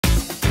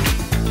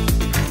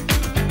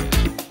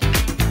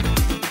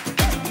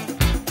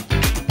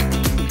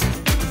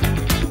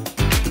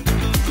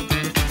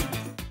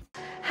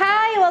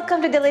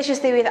Welcome to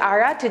Deliciously with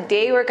Ara.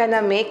 Today we're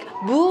gonna make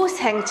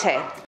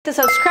musaengchae. So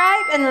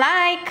subscribe and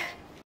like.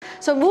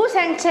 So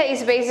musaengchae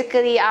is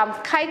basically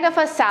kind of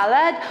a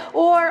salad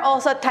or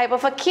also a type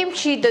of a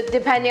kimchi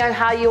depending on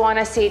how you want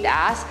to say it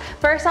as.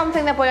 Pero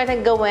something na po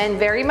natin gawin,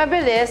 very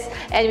mabilis,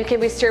 and we can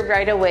be served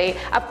right away.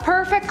 A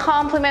perfect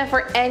complement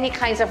for any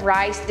kinds of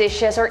rice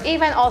dishes or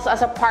even also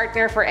as a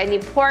partner for any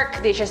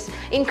pork dishes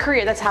in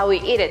Korea. That's how we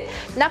eat it.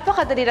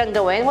 Napakadali lang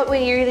gawin. What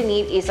we really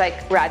need is like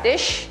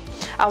radish,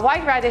 a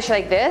white radish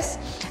like this,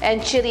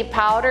 and chili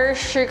powder,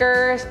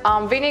 sugar,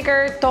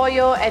 vinegar,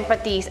 toyo, and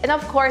patis. And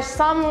of course,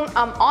 some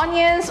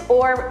onions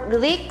or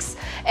leeks.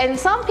 And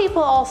some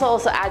people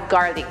also add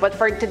garlic. But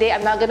for today,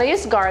 I'm not gonna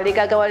use garlic.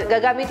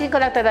 Gagamitin ko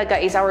lang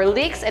talaga is our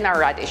leeks and our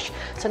radish.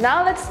 So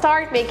now let's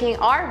start making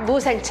our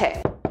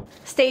musaengchae.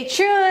 Stay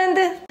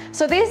tuned!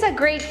 So this is a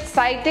great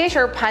side dish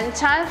or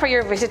panchan for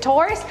your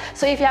visitors.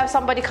 So if you have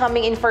somebody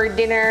coming in for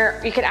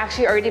dinner, you can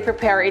actually already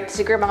prepare it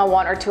siguro mga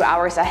 1 or 2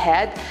 hours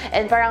ahead.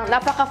 And parang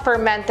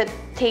napaka-fermented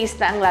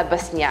taste na ang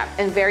labas niya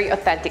and very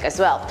authentic as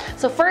well.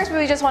 So first, what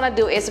we just want to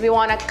do is we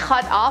want to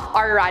cut off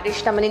our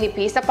radish na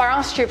maninipis na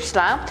parang strips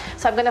lang.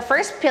 So I'm gonna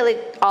first peel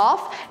it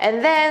off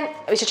and then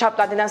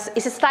i-chop natin,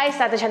 isa-slice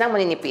natin siya ng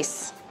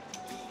maninipis.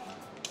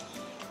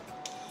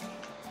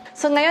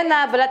 So ngayon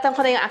na balatan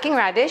ko na yung aking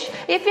radish.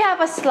 If you have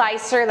a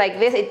slicer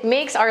like this, it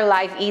makes our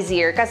life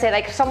easier. Kasi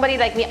like somebody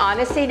like me,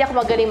 honestly, hindi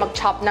ako magaling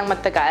mag-chop ng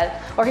matagal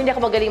or hindi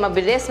ako magaling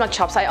mabilis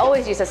mag-chop. So I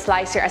always use a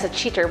slicer as a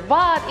cheater.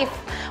 But if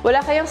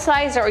wala kayong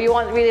slicer or you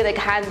want really like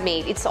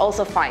handmade, it's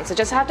also fine. So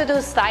just have to do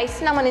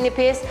slice ng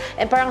maninipis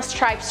and parang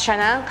stripes siya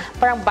ng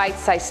parang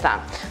bite size lang.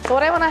 So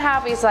what I want to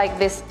have is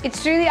like this.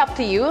 It's really up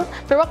to you.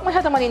 Pero wag mo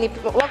masyadong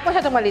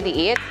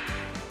maliliit.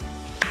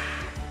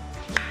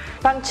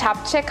 Pang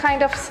japchae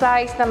kind of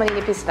slice na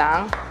maninipis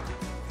lang.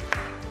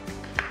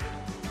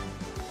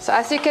 So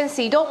as you can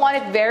see, you don't want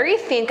it very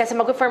thin kasi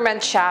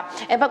mag-ferment siya.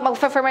 And pag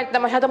mag-ferment na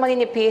masyadong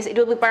maninipis, it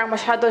will be parang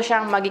masyado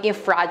siyang magiging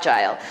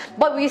fragile.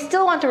 But we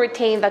still want to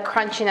retain the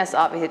crunchiness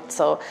of it.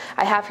 So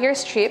I have here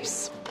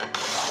strips.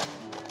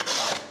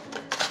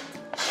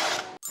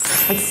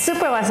 It's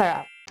super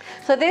masarap.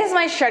 So this is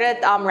my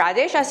shredded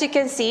radish. As you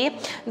can see,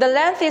 the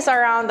length is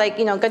around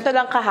like, ganito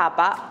lang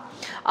kahaba.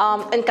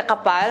 And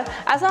kakapal.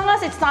 As long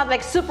as it's not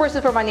like super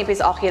manipis,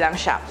 okay lang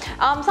siya.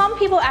 Some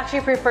people actually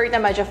prefer na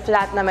medyo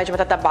flat, na medyo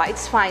matataba.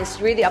 It's fine. It's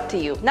really up to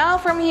you. Now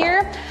from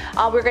here,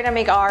 we're gonna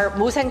make our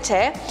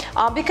musaengchae.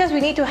 Because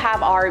we need to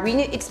have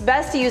it's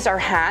best to use our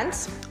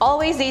hands.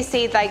 Always they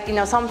say like,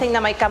 something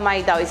na may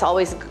kamay daw is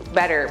always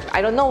better.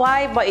 I don't know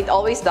why, but it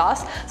always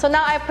does. So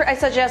now I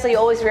suggest that you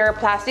always wear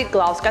plastic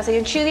gloves kasi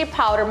yung chili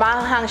powder,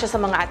 mahang siya sa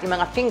ating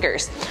mga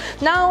fingers.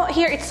 Now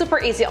here, it's super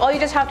easy. All you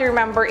just have to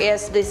remember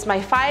is my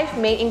 5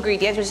 main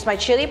ingredients, which is my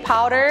chili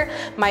powder,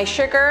 my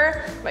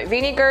sugar, my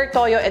vinegar,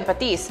 toyo, and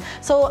patis.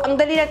 So ang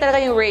dali lang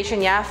talaga yung ratio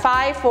niya,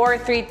 5, 4,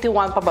 3, 2,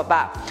 1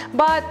 pababa.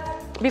 But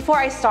before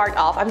I start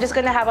off, I'm just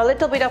gonna have a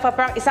little bit of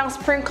parang isang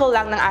sprinkle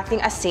lang ng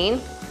ating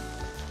asin.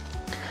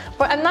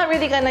 But I'm not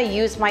really gonna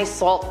use my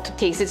salt to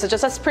taste it, so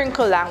just a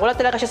sprinkle lang. Wala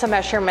talaga siya sa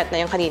measurement na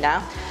yung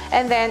kanina.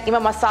 And then,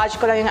 imamassage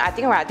ko lang yung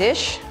ating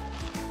radish.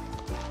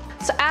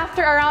 So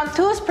after around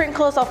 2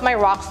 sprinkles of my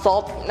rock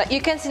salt,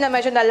 you can see na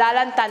medyo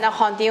nalalanta na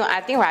konti yung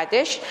ating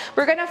radish.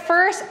 We're gonna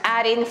first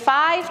add in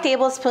 5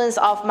 tablespoons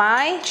of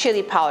my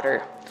chili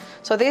powder.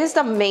 So this is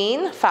the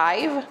main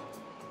 5.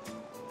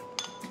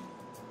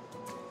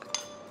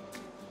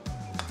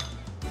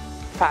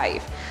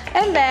 5.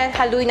 And then,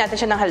 haluin natin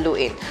siya ng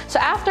haluin. So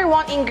after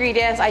 1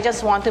 ingredient, I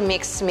just want to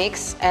mix,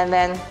 and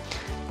then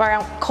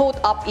parang coat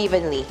up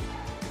evenly.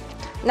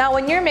 Now,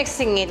 when you're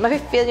mixing it,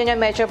 mafe-feel nyo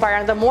medyo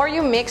parang the more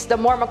you mix, the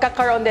more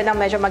magkakaroon din ng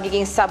medyo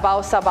magiging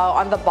sabaw-sabaw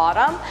on the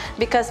bottom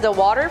because the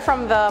water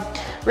from the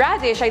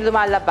radish ay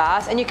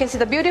lumalabas and you can see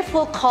the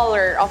beautiful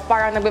color of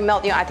parang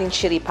nagbe-melt yung ating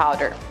chili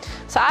powder.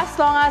 So as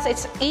long as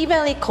it's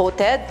evenly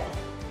coated,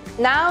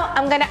 now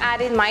I'm gonna add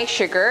in my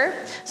sugar.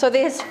 So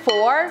this is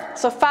 4.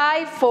 So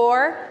 5,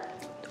 4.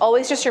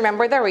 Always just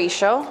remember the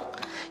ratio.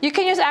 You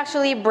can use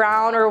actually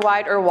brown or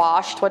white or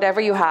washed,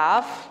 whatever you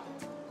have.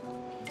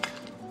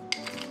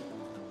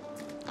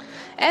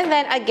 And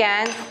then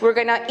again, we're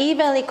gonna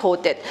evenly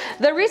coat it.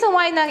 The reason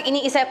why nang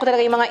iniisa ko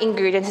talaga yung mga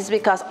ingredients is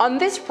because on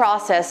this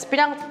process,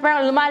 parang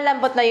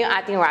lumalambot na yung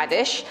ating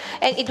radish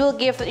and it will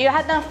give, yung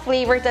lahat ng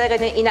flavor talaga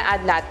na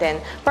ina-add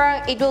natin,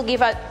 parang it will give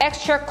an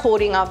extra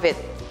coating of it.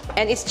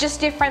 And it's just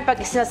different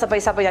pag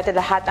sinasabay-sabay natin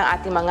lahat ng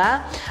ating mga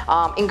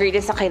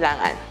ingredients na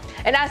kailangan.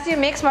 And as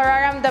you mix,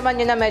 mararamdaman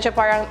nyo na medyo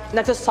parang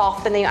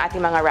nagsusoften na yung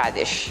ating mga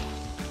radish.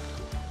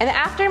 And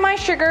after my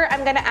sugar,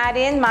 I'm gonna add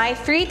in my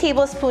 3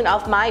 tablespoons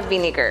of my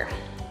vinegar.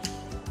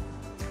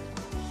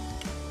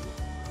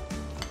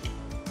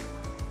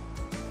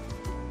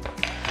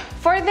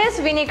 For this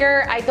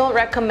vinegar, I don't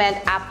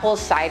recommend apple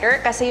cider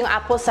kasi yung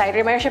apple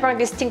cider, mayroon siya parang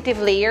distinctive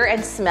layer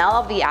and smell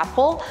of the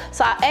apple.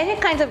 So any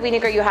kinds of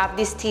vinegar you have,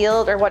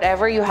 distilled or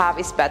whatever you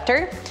have is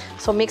better.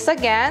 So mix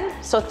again.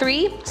 So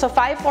 3. So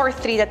 5, 4,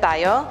 3 na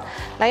tayo.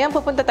 Ngayon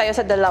pupunta tayo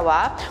sa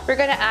dalawa. We're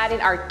gonna add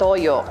in our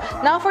toyo.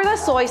 Now for the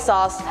soy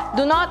sauce,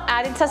 do not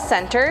add it sa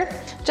center.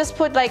 Just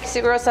put like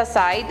siguro sa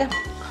side.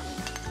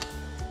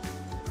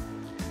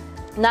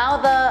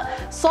 Now, the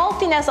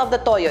saltiness of the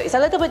toyo is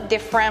a little bit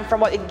different from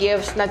what it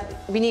gives na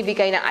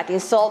binibigay ng ating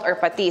salt or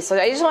patis.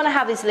 So, I just want to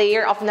have this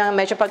layer of na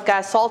medyo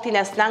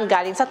pagka-saltiness nang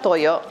galing sa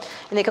toyo.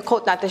 And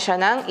ika-coat natin siya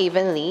ng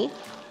evenly.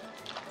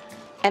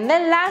 And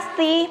then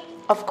lastly,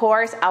 of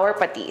course, our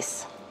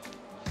patis.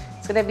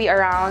 It's gonna be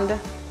around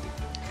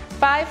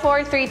 5,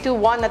 4, 3, 2,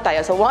 1 na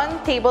tayo. So,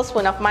 1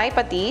 tablespoon of my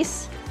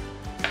patis.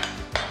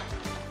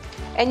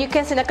 And you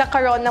can see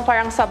nakakaroon ng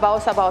parang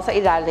sabaw-sabaw sa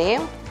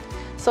ilalim.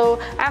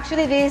 So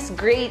actually this is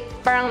great.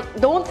 Parang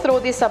don't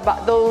throw this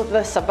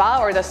the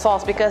sabaw or the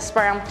sauce because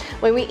parang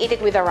when we eat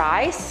it with the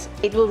rice,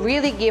 it will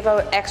really give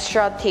an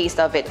extra taste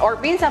of it. Or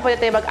minsan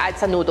pwede tayo mag-add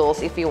sa noodles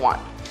if you want.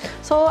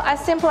 So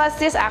as simple as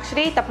this,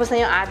 actually tapos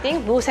na yung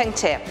ating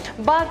musaengchae.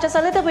 But just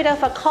a little bit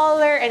of a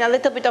color and a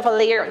little bit of a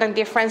layer ng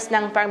difference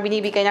ng parang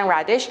binibigay ng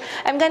radish,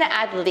 I'm gonna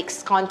add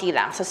leeks, konti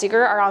lang. So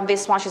siguro around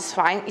this much is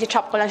fine.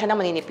 I-chop ko lang siya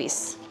ng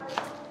maninipis.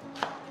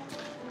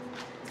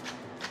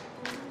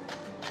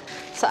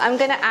 So I'm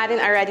gonna add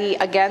in already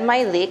again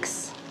my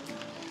leeks.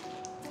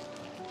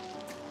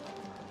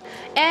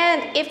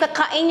 And if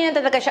kakain nyo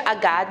na talaga siya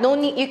agad, no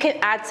need, you can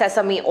add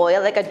sesame oil,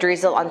 like a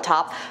drizzle on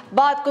top.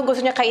 But kung gusto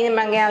nyo kainin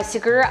mga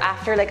siguro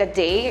after like a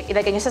day,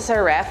 ilagay nyo sa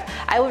ref,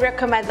 I would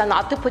recommend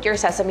not to put your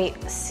sesame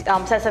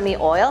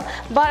oil.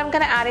 But I'm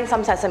gonna add in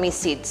some sesame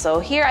seeds.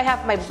 So here I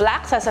have my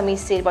black sesame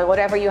seed, but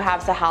whatever you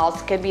have sa house,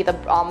 can be the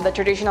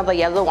traditional, the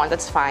yellow one,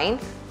 that's fine.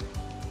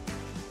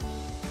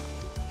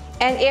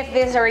 And if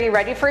this is already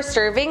ready for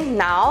serving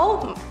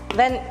now,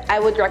 then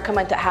I would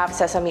recommend to have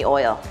sesame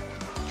oil.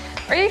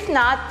 Or if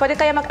not, pwede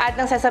kayo mag-add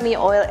ng sesame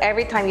oil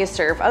every time you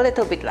serve, a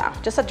little bit lang,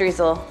 just a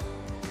drizzle.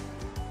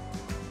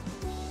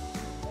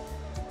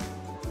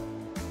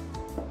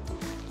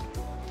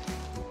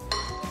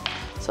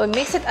 So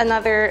mix it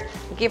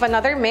give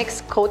another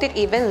mix, coat it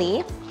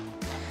evenly.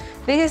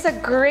 This is a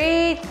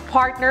great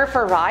partner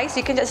for rice.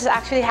 You can just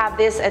actually have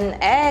this an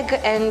egg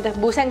and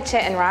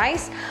musaengchae and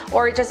rice,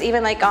 or just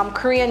even like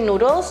Korean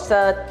noodles,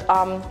 the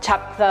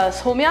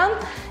somyeon,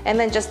 and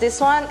then just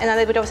this one and a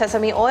little bit of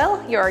sesame oil.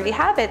 You already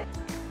have it.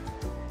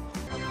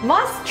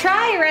 Must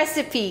try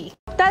recipe.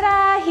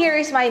 Ta-da! Here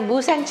is my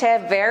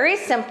musaengchae. Very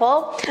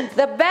simple.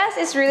 The best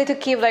is really to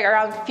keep like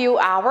around few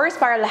hours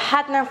para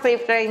lahat ng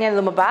flavor niya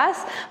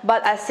lumabas.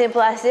 But as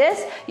simple as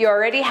this, you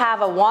already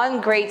have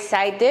one great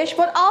side dish,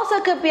 but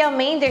also could be a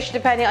main dish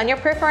depending on your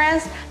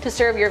preference to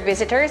serve your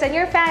visitors and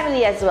your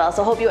family as well.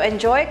 So hope you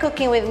enjoy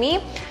cooking with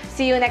me.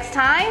 See you next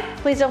time.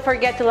 Please don't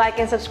forget to like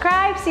and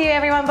subscribe. See you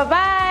everyone.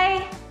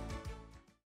 Bye-bye!